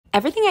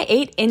Everything I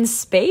ate in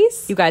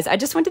space? You guys, I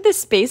just went to this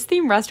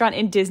space-themed restaurant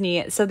in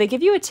Disney. So they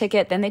give you a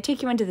ticket, then they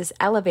take you into this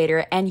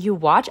elevator, and you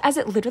watch as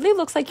it literally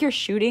looks like you're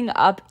shooting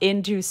up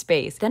into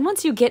space. Then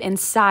once you get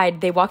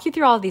inside, they walk you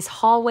through all of these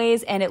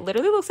hallways, and it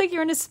literally looks like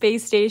you're in a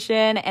space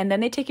station. And then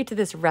they take you to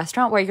this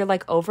restaurant where you're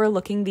like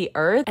overlooking the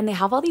earth, and they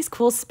have all these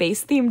cool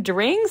space-themed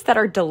drinks that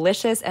are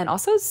delicious and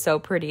also so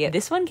pretty.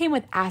 This one came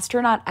with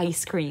astronaut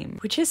ice cream,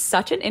 which is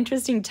such an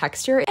interesting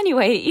texture.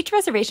 Anyway, each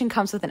reservation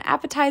comes with an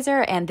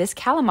appetizer, and this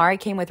calamari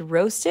came with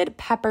roasted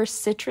pepper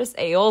citrus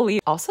aioli.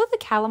 Also, the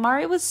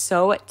calamari was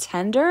so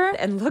tender.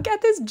 And look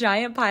at this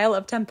giant pile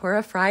of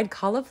tempura fried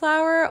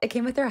cauliflower. It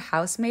came with their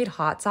house-made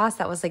hot sauce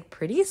that was like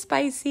pretty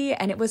spicy,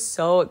 and it was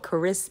so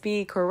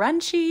crispy,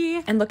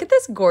 crunchy. And look at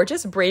this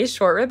gorgeous braised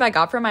short rib I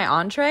got for my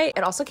entree.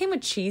 It also came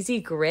with cheesy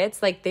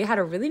grits. Like, they had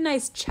a really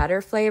nice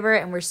cheddar flavor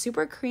and were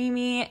super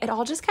creamy. It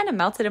all just kind of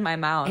melted in my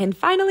mouth. And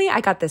finally, I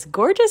got this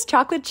gorgeous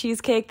chocolate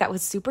cheesecake that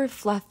was super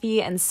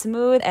fluffy and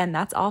smooth, and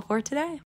that's all for today.